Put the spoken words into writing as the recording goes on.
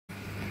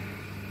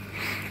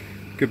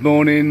Good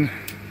morning,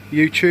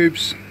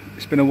 YouTubes.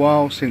 It's been a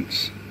while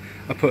since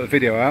I put a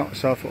video out,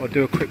 so I thought I'd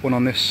do a quick one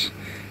on this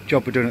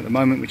job we're doing at the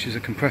moment, which is a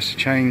compressor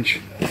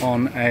change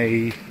on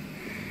a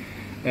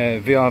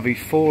VRV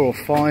 4 or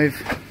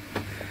 5.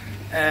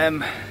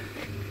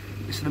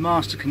 It's the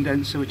master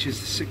condenser, which is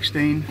the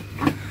 16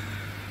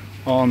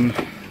 on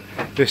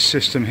this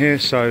system here,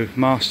 so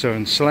master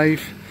and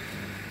slave.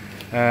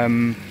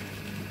 We've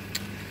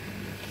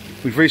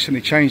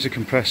recently changed the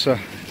compressor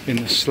in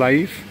the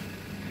slave,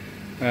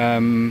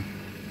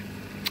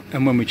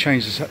 and when we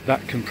changed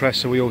that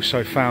compressor, we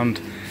also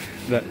found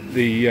that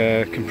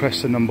the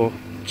compressor number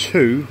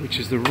 2, which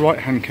is the right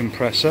hand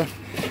compressor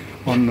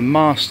on the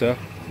master,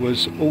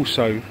 was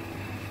also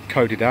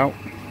coded out,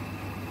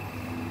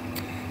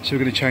 so we're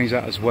going to change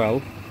that as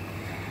well.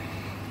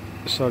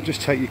 So I'll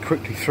just take you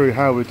quickly through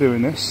how we're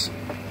doing this.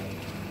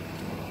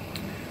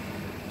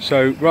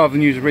 So rather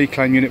than use a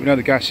reclaim unit, we know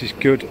the gas is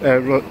good,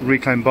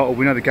 reclaim bottle,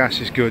 we know the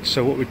gas is good,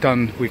 so what we've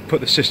done, we've put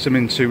the system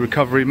into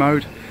recovery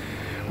mode,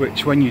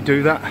 which when you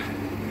do that,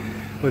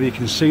 whether you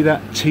can see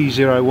that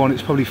T01,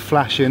 it's probably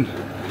flashing,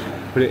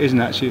 but it isn't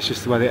actually, it's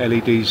just the way the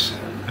LEDs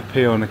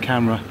appear on the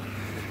camera.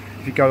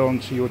 If you go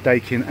onto your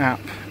Daikin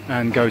app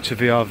and go to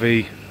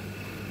VRV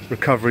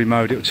recovery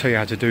mode, it will tell you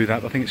how to do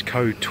that. I think it's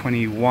code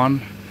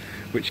 21,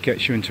 which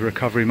gets you into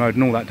recovery mode,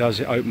 and all that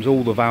does, it opens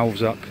all the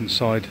valves up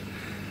inside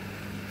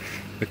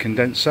the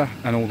condenser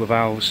and all the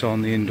valves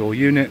on the indoor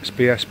units,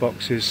 BS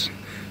boxes,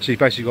 so you've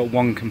basically got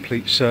one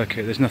complete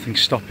circuit. There's nothing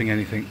stopping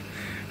anything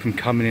from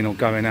coming in or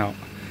going out.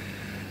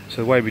 So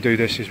the way we do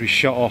this is we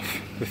shut off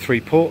the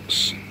 3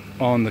 ports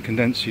on the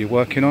condenser you're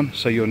working on,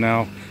 so you're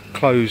now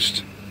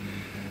closed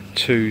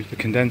to the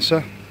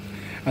condenser,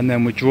 and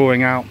then we're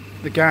drawing out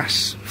the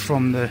gas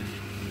from the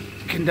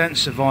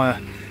condenser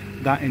via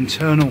that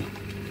internal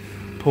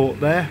port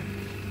there,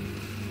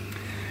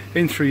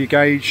 in through your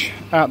gauge,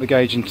 out the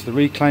gauge into the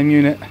reclaim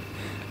unit,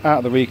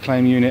 out the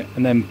reclaim unit,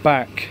 and then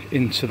back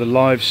into the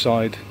live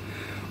side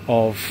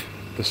of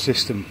the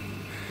system.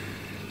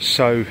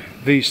 So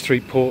these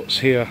 3 ports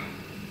here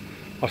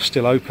are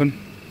still open,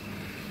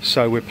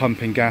 so we're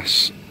pumping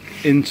gas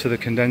into the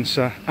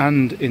condenser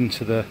and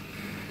into the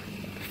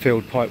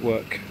field pipe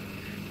work,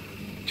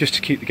 just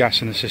to keep the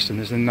gas in the system.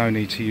 There's no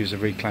need to use a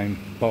reclaim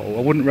bottle.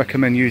 I wouldn't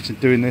recommend you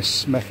doing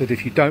this method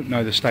if you don't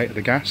know the state of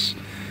the gas.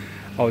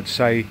 I would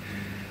say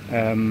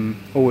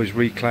always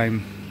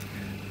reclaim,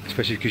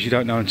 especially because you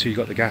don't know until you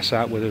got the gas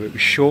out whether it was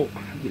short,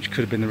 which could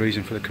have been the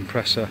reason for the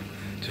compressor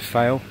to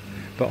fail.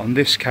 But on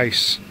this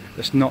case,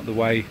 that's not the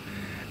way.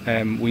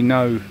 We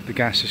know the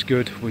gas is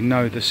good, we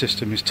know the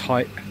system is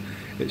tight,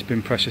 it's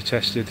been pressure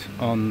tested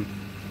on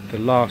the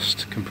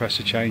last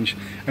compressor change,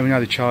 and we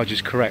know the charge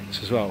is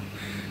correct as well.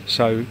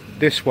 So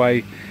this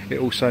way, it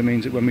also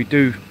means that when we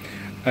do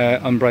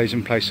unbraze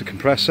and place the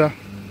compressor,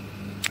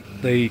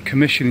 the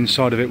commissioning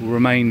side of it will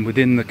remain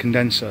within the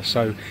condenser,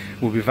 so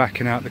we'll be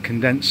vacuuming out the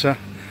condenser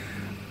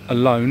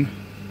alone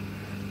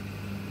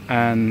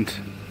and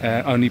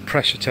only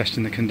pressure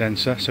testing the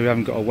condenser, so we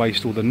haven't got to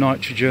waste all the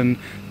nitrogen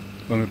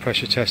when we're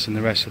pressure testing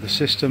the rest of the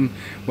system.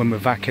 When we're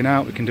vacuuming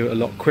out, we can do it a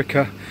lot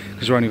quicker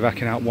because we're only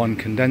vacuuming out one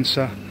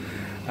condenser,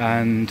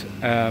 and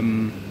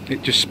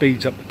it just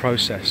speeds up the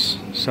process.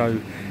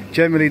 So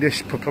generally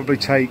this will probably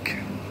take,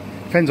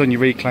 depends on your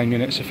reclaim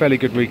unit, it's a fairly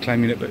good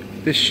reclaim unit, but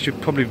this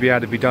should probably be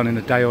able to be done in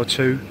a day or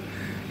 2.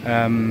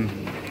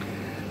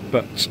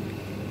 But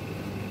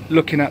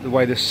looking at the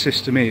way the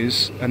system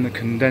is and the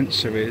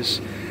condenser is,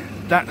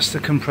 that's the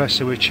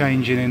compressor we're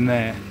changing in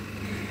there.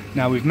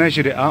 Now we've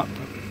measured it up,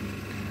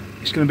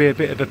 it's going to be a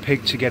bit of a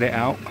pig to get it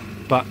out,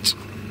 but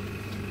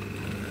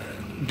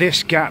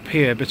this gap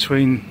here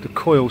between the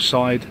coil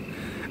side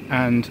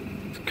and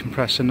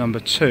compressor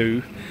number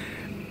 2,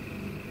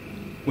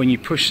 when you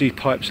push these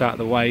pipes out of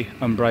the way,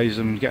 unbraze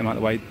them, get them out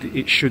of the way,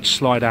 it should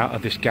slide out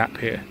of this gap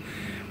here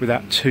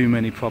without too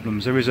many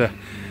problems. There is a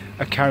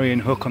carrying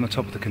hook on the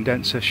top of the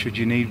condenser should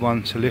you need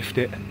one to lift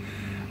it,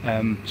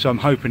 so I'm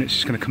hoping it's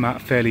just going to come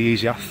out fairly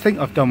easy. I think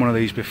I've done one of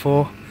these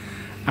before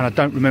and I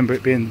don't remember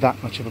it being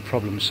that much of a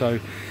problem.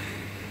 So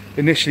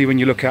initially when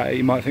you look at it,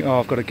 you might think, oh,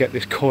 I've got to get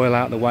this coil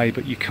out of the way,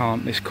 but you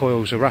can't. This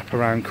coil's a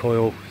wraparound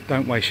coil,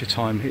 don't waste your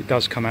time, it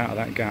does come out of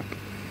that gap.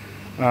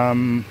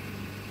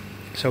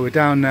 So we're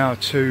down now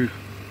to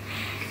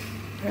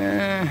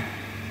about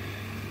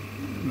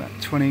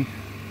 20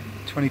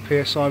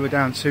 psi we're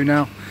down to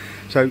now.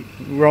 So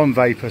we're on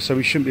vapour, so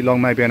we shouldn't be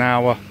long, maybe an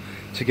hour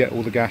to get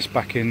all the gas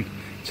back in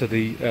to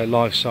the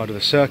live side of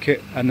the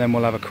circuit, and then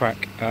we'll have a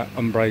crack at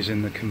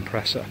unbrazing the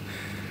compressor.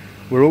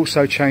 We're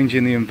also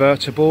changing the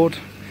inverter board,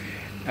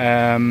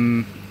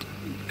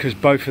 because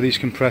both of these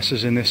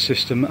compressors in this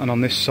system and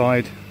on this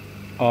side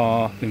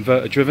are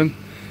inverter driven.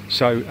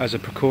 So as a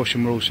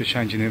precaution, we're also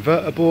changing the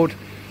inverter board,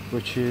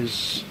 which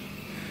is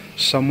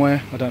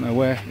somewhere, I don't know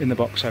where, in the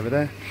box over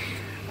there.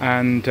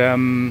 And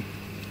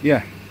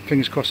yeah,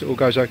 fingers crossed it all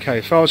goes okay.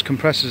 As far as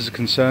compressors are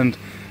concerned,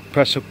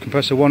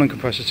 compressor 1 and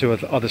compressor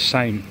 2 are the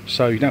same,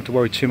 so you don't have to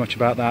worry too much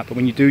about that. But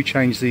when you do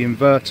change the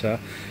inverter,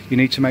 you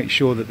need to make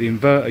sure that the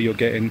inverter you're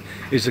getting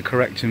is the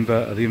correct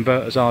inverter. The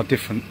inverters are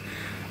different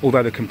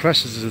although the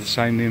compressors are the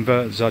same, the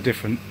inverters are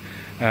different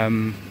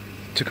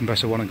to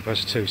compressor 1 and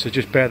compressor 2. So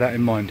just bear that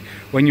in mind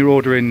when you're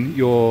ordering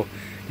your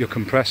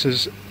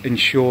compressors.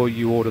 Ensure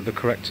you order the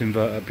correct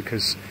inverter,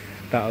 because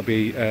that'll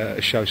be a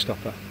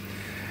showstopper.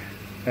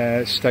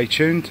 Stay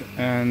tuned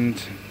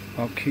and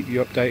I'll keep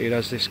you updated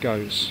as this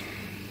goes.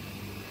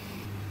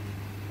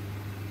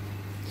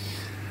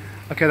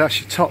 Okay,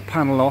 that's your top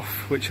panel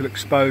off, which will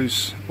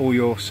expose all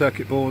your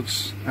circuit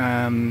boards,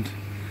 and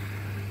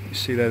you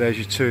see there's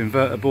your 2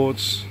 inverter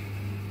boards.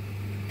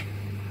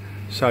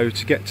 So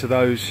to get to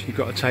those, you've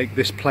got to take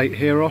this plate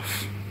here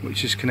off,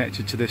 which is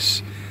connected to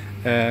this,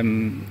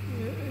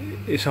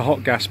 it's a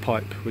hot gas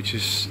pipe which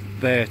is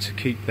there to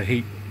keep the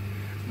heat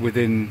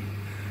within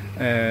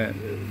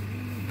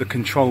the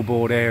control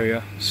board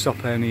area,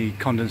 stop any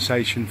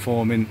condensation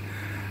forming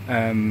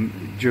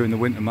during the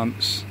winter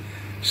months.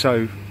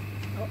 So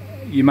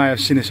you may have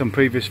seen this on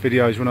previous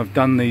videos when I've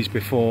done these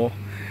before.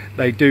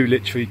 They do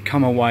literally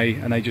come away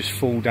and they just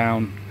fall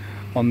down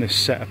on this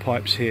set of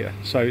pipes here.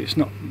 So it's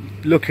not,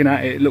 looking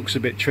at it, it looks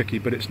a bit tricky,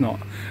 but it's not.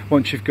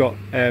 Once you've got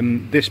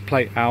this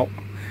plate out,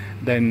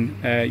 then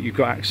you've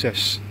got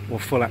access, or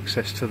full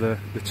access, to the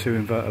 2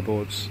 inverter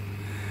boards.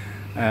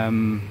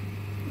 I'm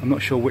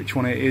not sure which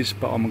one it is,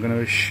 but I'm going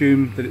to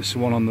assume that it's the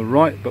one on the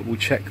right, but we'll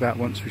check that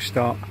once we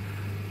start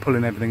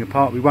pulling everything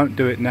apart. We won't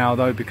do it now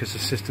though, because the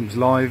system's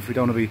live. We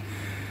don't want to be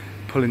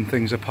pulling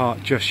things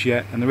apart just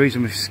yet, and the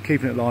reason we're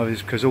keeping it live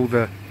is because all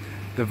the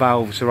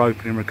valves are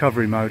open in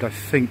recovery mode. I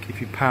think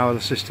if you power the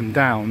system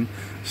down,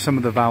 some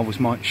of the valves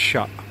might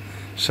shut,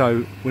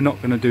 so we're not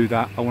going to do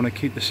that. I want to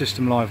keep the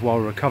system live while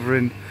we're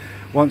recovering.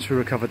 Once we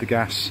recover the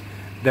gas,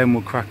 then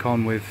we'll crack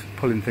on with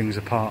pulling things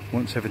apart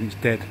once everything's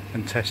dead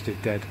and tested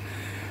dead.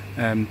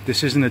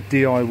 This isn't a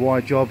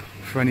DIY job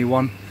for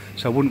anyone,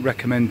 so I wouldn't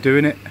recommend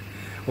doing it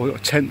or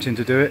attempting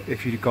to do it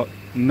if you've got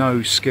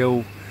no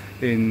skill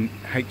in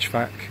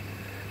HVAC.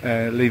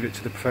 Leave it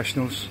to the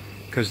professionals,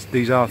 because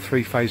these are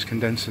 3-phase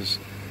condensers.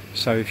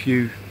 So if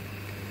you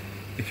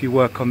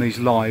work on these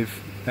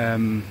live, I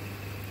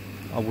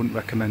wouldn't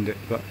recommend it.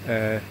 But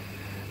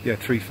yeah,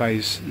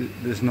 3-phase,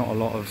 there's not a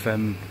lot of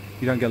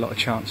you don't get a lot of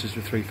chances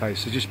with 3-phase,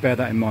 so just bear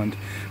that in mind.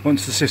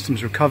 Once the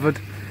system's recovered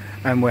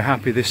and we're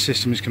happy this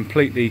system is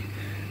completely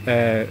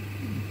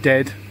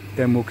dead,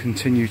 then we'll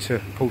continue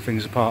to pull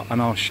things apart,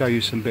 and I'll show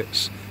you some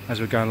bits as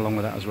we're going along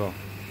with that as well.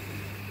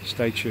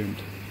 Stay tuned.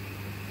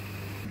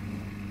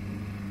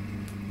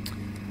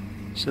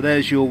 So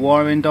there's your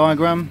wiring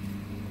diagram,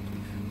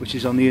 which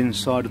is on the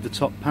inside of the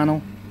top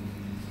panel,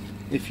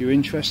 if you're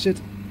interested.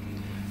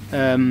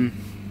 You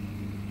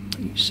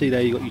see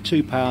there you've got your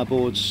 2 power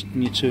boards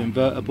and your 2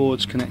 inverter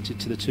boards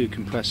connected to the 2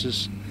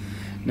 compressors.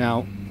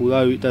 Now,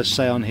 although it does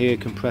say on here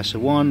compressor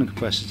 1 and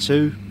compressor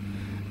 2,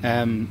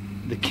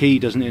 the key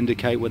doesn't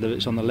indicate whether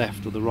it's on the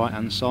left or the right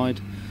hand side.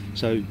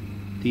 So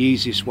the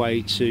easiest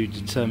way to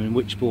determine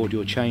which board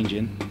you're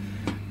changing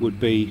would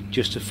be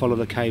just to follow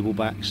the cable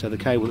back. So the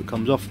cable that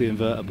comes off the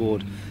inverter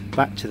board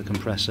back to the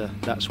compressor,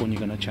 that's one you're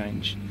going to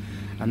change,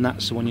 and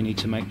that's the one you need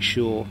to make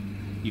sure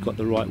you got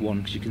the right one,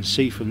 because you can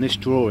see from this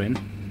drawing,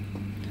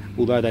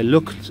 although they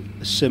look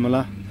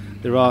similar,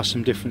 there are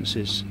some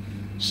differences.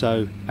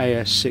 So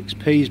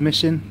AS6P is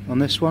missing on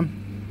this one,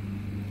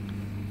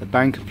 the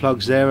banker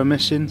plugs there are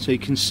missing, so you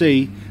can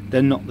see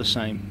they're not the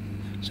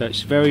same. So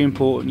it's very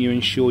important you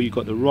ensure you've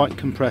got the right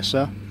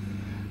compressor,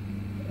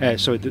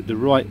 the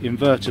right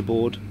inverter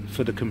board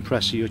for the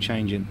compressor you're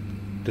changing.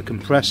 The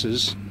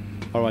compressors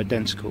are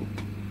identical.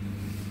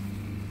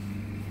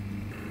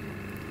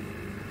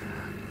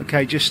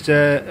 Okay, just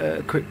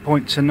a quick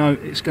point to note,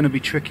 it's going to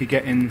be tricky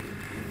getting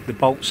the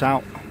bolts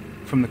out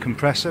from the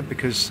compressor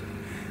because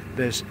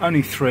there's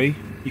only 3.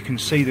 You can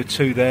see the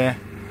 2 there,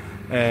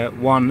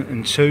 1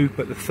 and 2,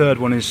 but the 3rd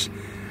one is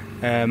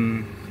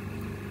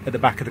at the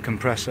back of the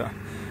compressor.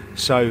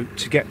 So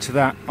to get to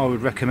that, I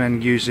would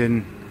recommend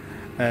using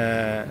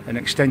an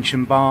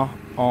extension bar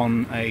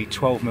on a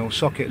 12mm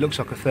socket. It looks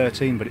like a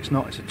 13, but it's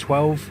not, it's a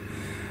 12,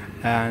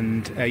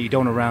 and you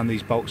don't want to round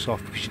these bolts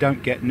off because you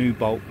don't get new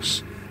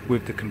bolts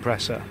with the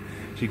compressor.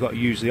 So you've got to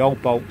use the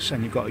old bolts,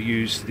 and you've got to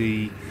use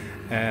the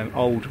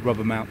old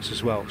rubber mounts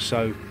as well.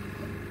 So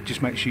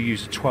just make sure you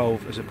use a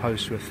 12 as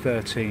opposed to a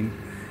 13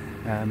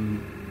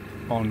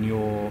 on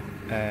your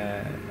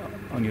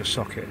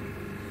socket.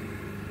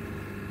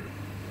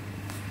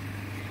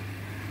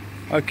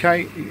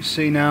 Okay, you can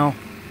see now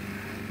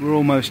we're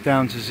almost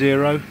down to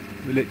 0.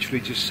 We're literally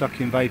just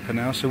sucking vapour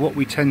now. So what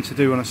we tend to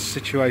do on a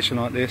situation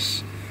like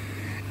this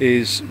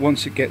is,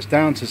 once it gets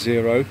down to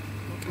 0,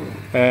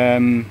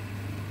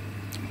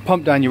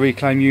 pump down your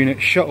reclaim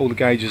unit, shut all the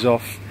gauges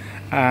off,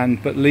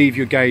 but leave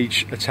your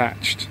gauge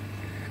attached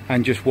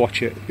and just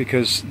watch it,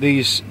 because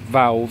these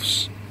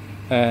valves,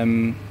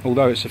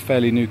 although it's a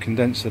fairly new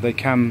condenser, they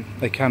can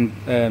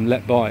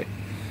let by.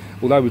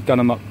 Although we've done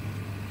them up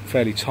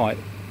fairly tight,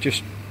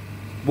 just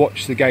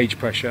watch the gauge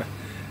pressure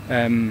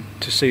to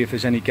see if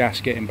there's any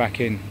gas getting back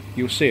in.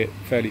 You'll see it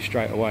fairly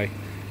straight away,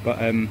 but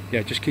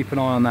yeah, just keep an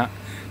eye on that.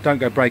 Don't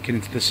go breaking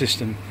into the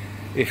system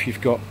if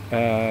you've got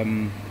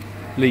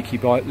leaky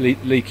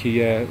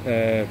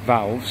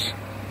valves,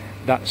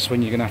 that's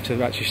when you're going to have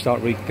to actually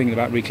start thinking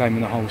about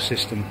reclaiming the whole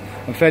system.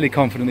 I'm fairly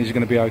confident these are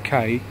going to be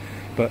okay,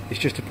 but it's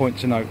just a point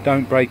to note,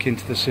 don't break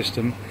into the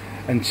system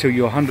until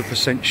you're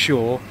 100%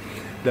 sure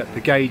that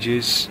the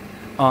gauges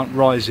aren't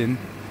rising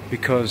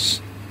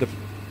because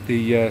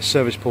the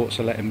service ports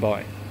are letting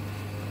by.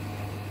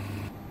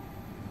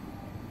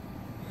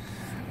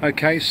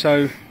 Okay,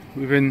 so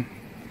we've been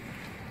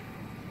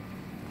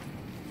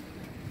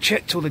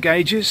checked all the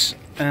gauges,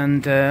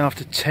 and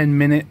after 10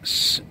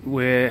 minutes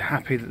we're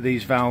happy that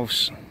these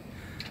valves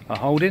are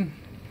holding.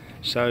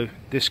 So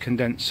this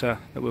condenser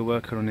that we're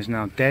working on is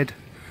now dead,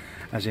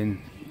 as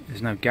in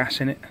there's no gas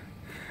in it.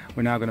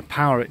 We're now going to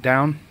power it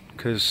down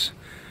because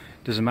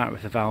it doesn't matter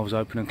if the valve's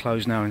open and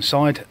closed now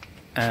inside,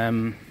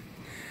 and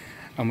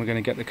we're going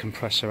to get the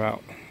compressor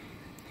out.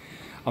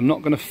 I'm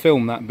not going to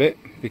film that bit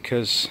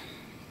because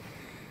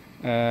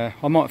I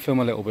might film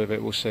a little bit of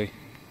it, we'll see.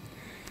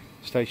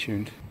 Stay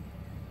tuned.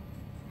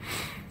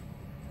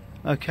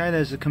 Okay,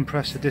 there's the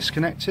compressor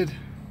disconnected.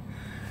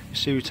 You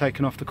see we've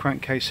taken off the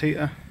crankcase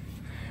heater,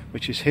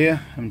 which is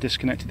here, and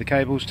disconnected the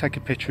cables. Take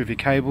a picture of your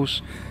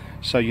cables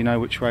so you know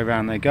which way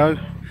around they go.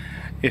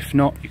 If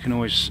not, you can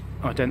always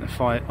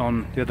identify it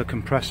on the other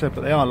compressor,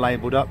 but they are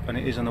labelled up and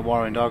it is on the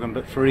wiring diagram.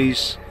 But for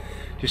ease,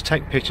 just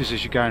take pictures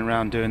as you're going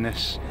around doing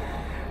this,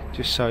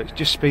 just so it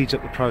just speeds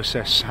up the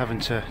process, having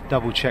to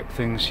double check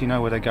things, you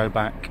know where they go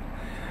back.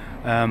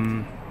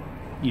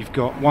 You've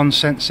got one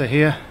sensor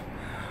here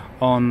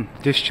on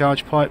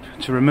discharge pipe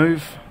to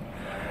remove,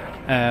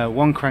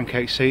 one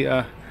crankcase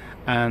heater,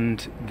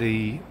 and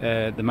the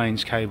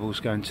mains cables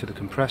going to the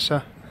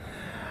compressor,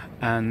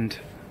 and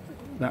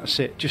that's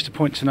it. Just a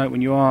point to note,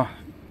 when you are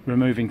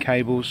removing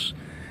cables,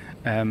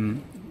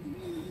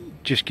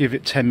 just give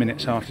it 10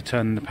 minutes after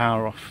turning the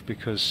power off,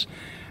 because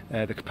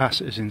the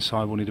capacitors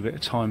inside will need a bit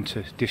of time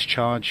to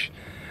discharge.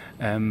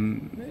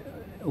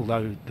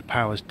 Although the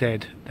power's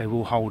dead, they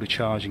will hold a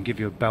charge and give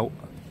you a belt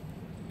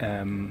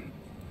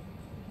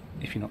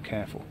if you're not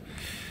careful.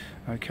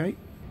 Okay,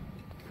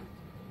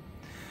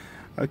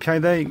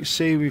 there you can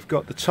see we've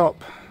got the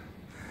top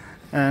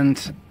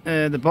and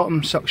the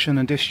bottom suction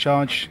and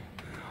discharge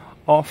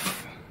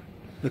off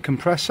the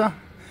compressor.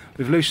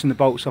 We've loosened the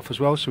bolts off as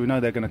well, so we know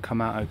they're going to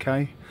come out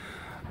okay.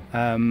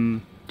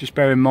 Just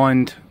bear in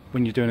mind,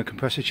 when you're doing a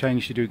compressor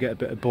change, you do get a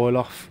bit of boil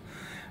off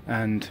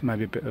and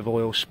maybe a bit of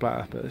oil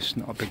splatter, but it's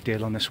not a big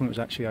deal on this one. It was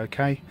actually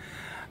okay.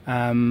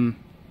 And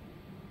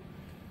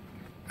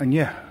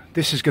yeah,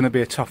 this is going to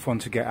be a tough one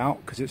to get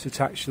out because it's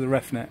attached to the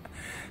ref net,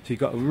 so you've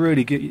got to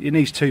really get, it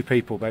needs two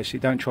people basically.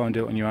 Don't try and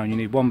do it on your own. You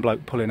need one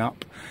bloke pulling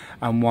up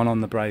and one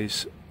on the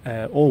braze,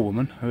 or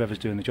woman, whoever's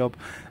doing the job.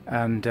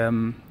 And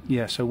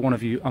yeah, so one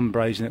of you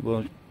unbrazing it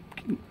will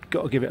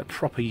got to give it a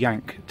proper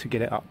yank to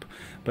get it up,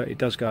 but it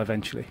does go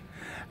eventually.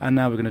 And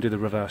now we're going to do the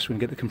reverse. We're going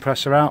to get the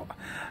compressor out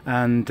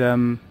and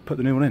put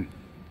the new one in.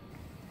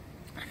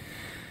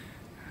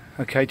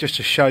 Okay, just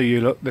to show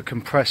you, look, the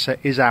compressor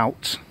is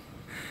out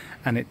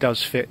and it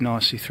does fit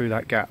nicely through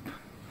that gap,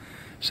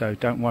 so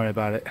don't worry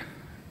about it.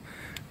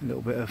 A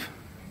little bit of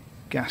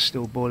gas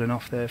still boiling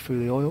off there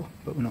through the oil,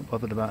 but we're not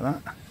bothered about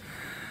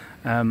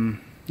that.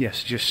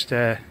 Yes, just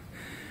yeah,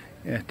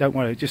 don't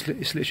worry, it's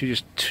literally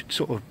just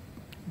sort of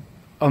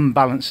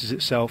unbalances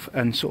itself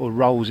and sort of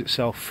rolls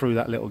itself through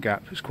that little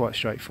gap. It's quite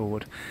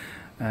straightforward,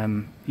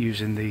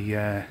 using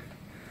the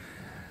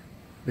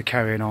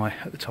carrying eye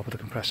at the top of the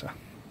compressor.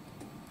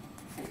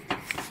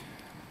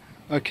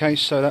 Okay,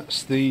 so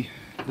that's the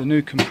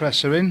new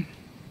compressor in.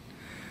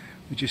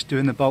 We're just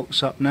doing the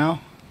bolts up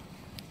now,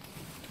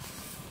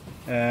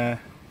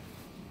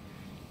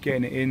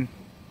 getting it in.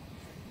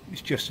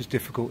 It's just as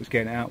difficult as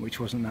getting it out, which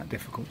wasn't that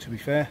difficult, to be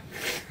fair.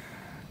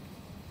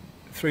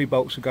 3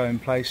 bolts will go in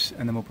place,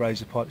 and then we'll braze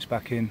the pipes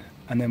back in,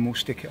 and then we'll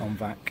stick it on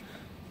vac.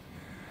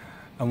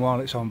 And while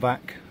it's on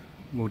vac,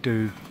 we'll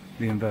do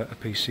the inverter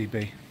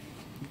PCB.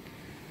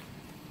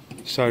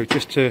 So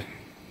just to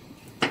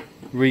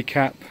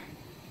recap,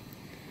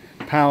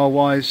 power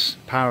wise,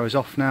 power is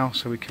off now,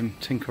 so we can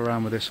tinker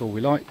around with this all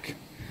we like.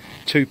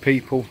 2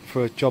 people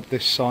for a job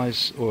this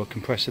size, or a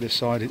compressor this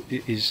size,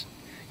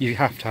 you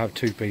have to have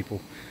 2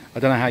 people. I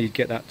don't know how you'd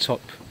get that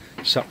top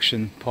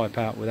suction pipe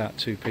out without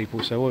 2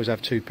 people, so always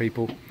have 2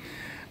 people.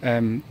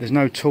 There's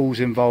no tools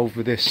involved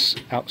with this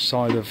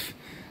outside of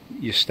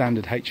your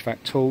standard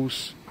HVAC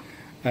tools.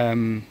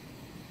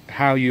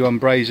 How you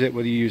unbraze it,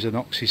 whether you use an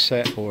oxy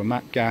set or a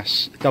matte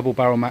gas, a double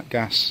barrel matte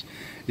gas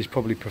is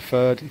probably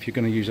preferred if you're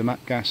going to use a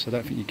matte gas. I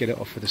don't think you get it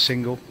off with a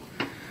single.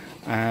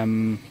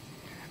 And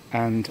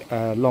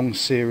a long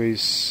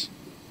series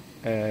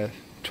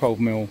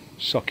 12mm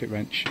socket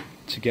wrench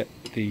to get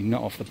the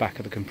nut off the back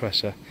of the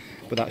compressor,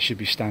 but that should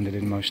be standard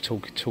in most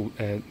tool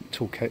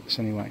kits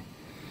anyway.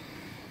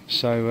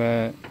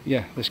 So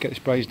yeah, let's get this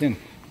brazed in.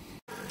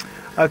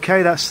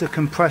 Okay, that's the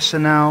compressor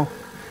now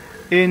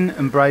in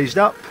and brazed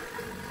up.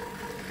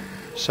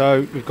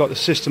 So we've got the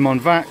system on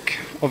vac.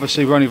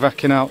 Obviously we're only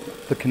vacuuming out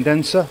the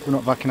condenser, we're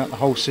not vacuuming out the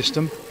whole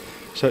system,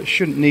 so it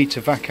shouldn't need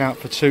to vac out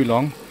for too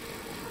long.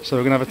 So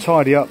we're going to have a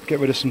tidy up, get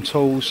rid of some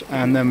tools,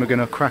 and then we're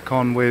going to crack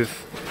on with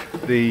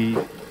the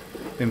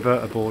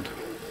inverter board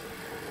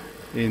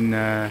in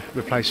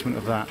replacement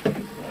of that.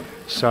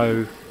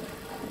 So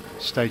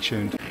stay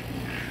tuned.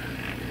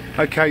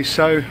 Okay,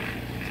 so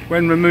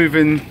when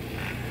removing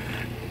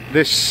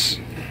this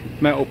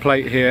metal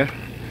plate here,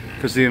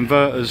 because the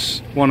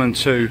inverters 1 and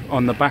 2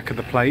 on the back of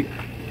the plate,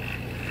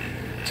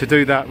 to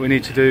do that we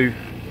need to do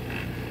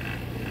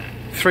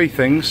 3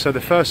 things. So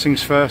the first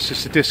things first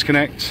is to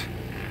disconnect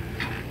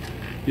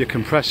your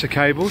compressor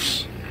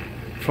cables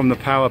from the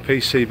power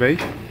PCB.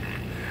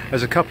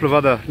 There's a couple of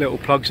other little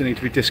plugs that need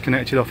to be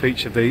disconnected off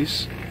each of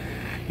these.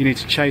 You need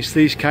to chase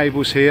these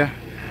cables here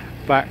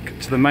back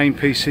to the main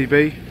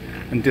PCB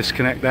and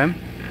disconnect them.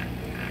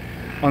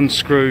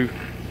 Unscrew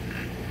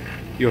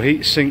your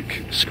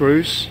heatsink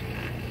screws,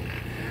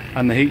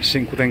 and the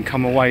heatsink will then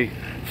come away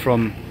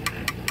from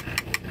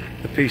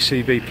the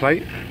PCB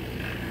plate.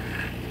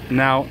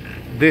 Now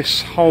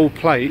this whole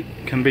plate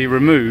can be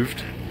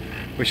removed,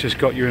 which has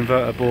got your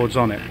inverter boards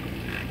on it.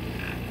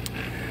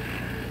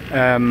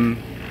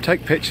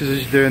 Take pictures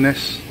as you're doing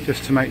this,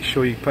 just to make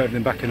sure you put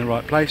everything back in the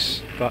right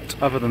place,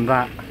 but other than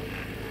that,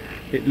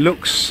 it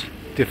looks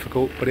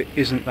difficult, but it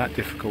isn't that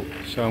difficult.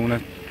 So I'm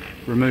going to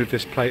remove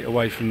this plate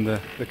away from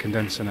the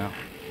condenser now.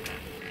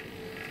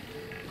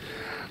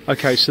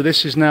 Okay, so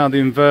this is now the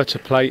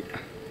inverter plate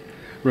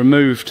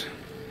removed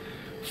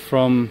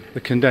from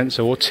the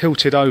condenser, or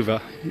tilted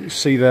over. You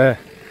see there,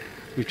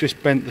 we've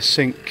just bent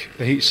the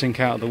heat sink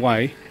out of the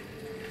way,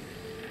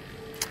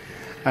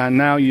 and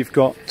now you've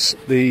got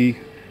the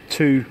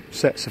 2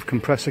 sets of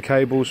compressor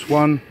cables,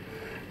 1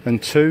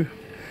 and 2,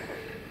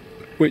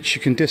 which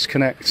you can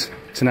disconnect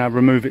to now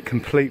remove it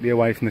completely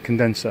away from the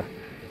condenser.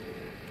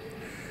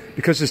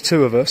 Because there's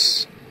 2 of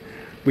us,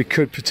 we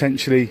could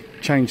potentially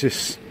change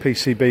this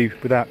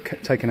PCB without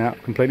taking it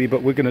out completely,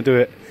 but we're going to do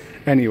it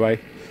anyway,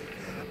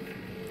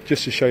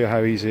 just to show you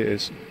how easy it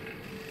is.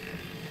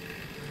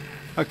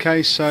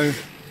 Okay, so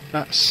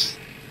that's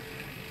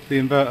the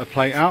inverter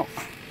plate out.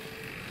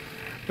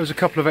 There's a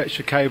couple of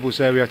extra cables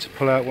there we had to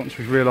pull out once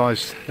we've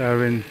realised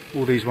they're in,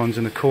 all these ones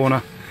in the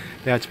corner,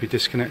 they had to be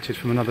disconnected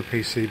from another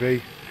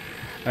PCB.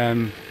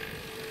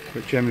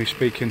 But generally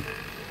speaking,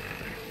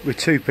 with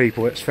 2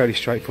 people it's fairly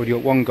straightforward. You've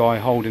got one guy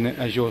holding it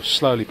as you're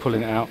slowly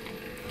pulling it out,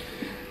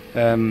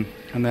 and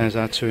there's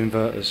our 2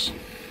 inverters,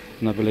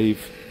 and I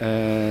believe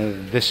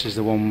this is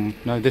the one,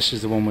 no, this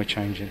is the one we're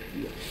changing.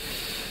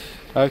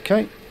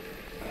 Okay,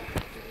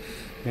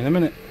 in a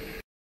minute.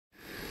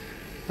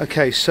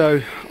 Okay,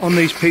 so on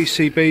these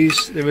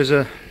PCBs there is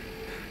a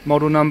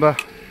model number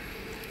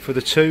for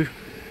the 2,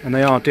 and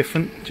they are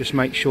different. Just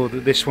make sure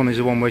that this one is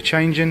the one we're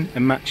changing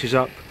and matches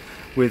up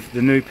with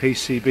the new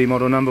PCB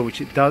model number, which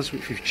it does,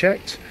 which we've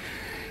checked.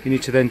 You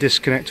need to then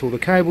disconnect all the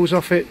cables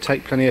off it,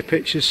 take plenty of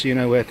pictures so you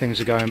know where things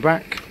are going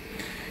back.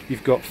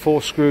 You've got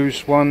 4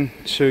 screws, 1,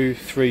 2,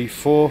 3,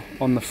 4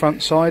 on the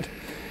front side.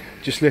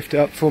 Just lift it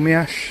up for me,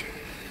 Ash.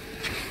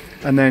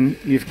 And then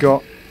you've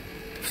got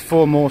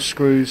 4 more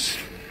screws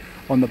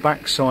on the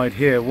back side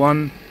here,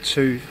 1,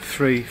 2,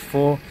 3,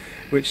 4,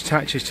 which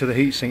attaches to the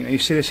heatsink. Now you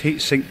see this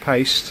heatsink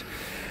paste,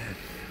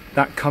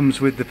 that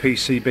comes with the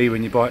PCB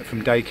when you buy it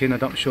from Daikin. I'm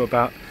not sure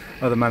about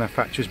other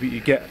manufacturers, but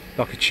you get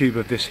like a tube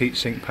of this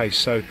heatsink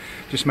paste, so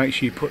just make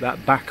sure you put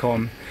that back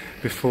on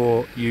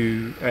before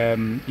you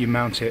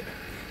mount it,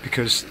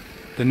 because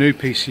the new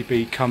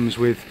PCB comes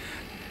with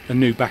a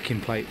new backing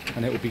plate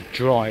and it will be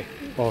dry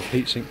of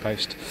heatsink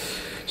paste.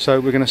 So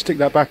we're going to stick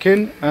that back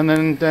in, and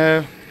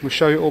then we'll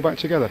show you it all back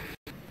together.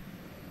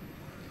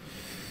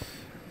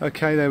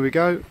 Okay, there we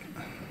go.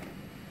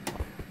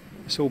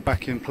 It's all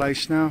back in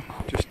place now,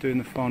 just doing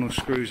the final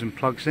screws and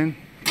plugs in.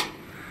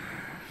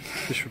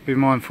 Just be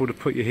mindful to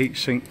put your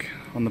heatsink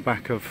on the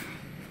back of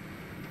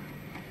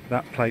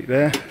that plate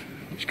there,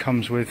 which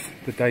comes with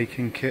the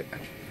Daikin kit,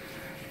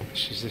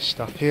 which is this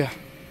stuff here,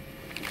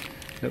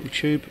 little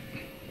tube.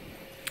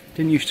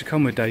 Didn't used to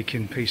come with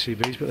Daikin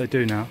PCBs, but they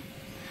do now.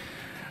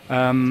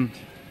 And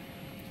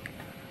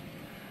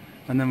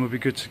then we'll be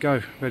good to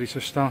go, ready to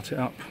start it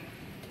up.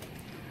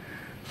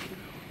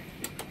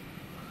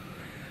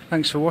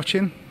 Thanks for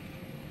watching.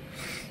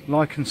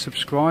 Like and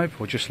subscribe,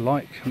 or just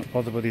like, I'm not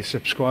bothered whether you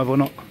subscribe or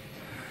not,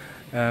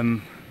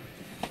 and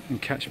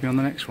catch me on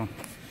the next one.